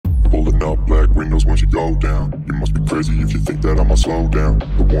Rolling up black windows once you go down. You must be crazy if you think that I'ma slow down.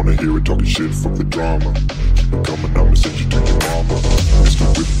 Don't wanna hear it talking shit, fuck the drama. Keep it coming, I'ma send you to your mama. Mr.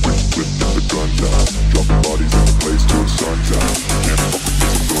 Whip, whip, flip, get the guns out. Dropping bodies in the place till the sun's out. Can't fuck with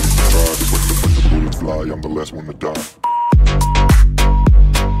me, so don't even try. Cause when the bullets fly, I'm the last one to die.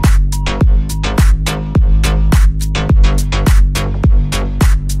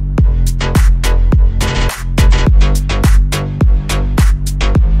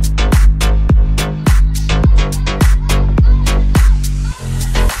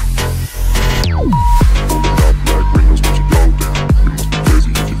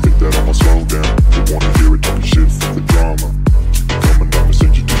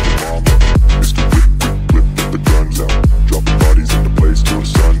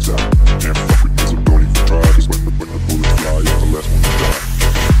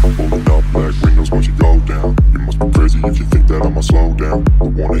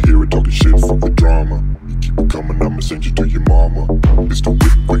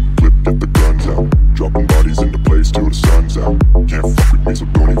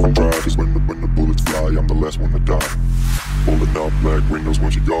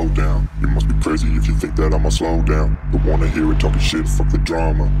 Slow down, don't wanna hear it talking shit, fuck the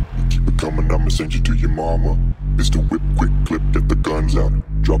drama. You keep it coming, I'ma send you to your mama. It's the whip, quick clip, get the guns out.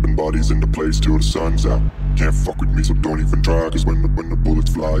 Dropping bodies into place till the sun's out. Can't fuck with me, so don't even try. Cause when the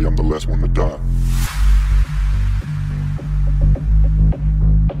bullets fly, I'm the last one to die.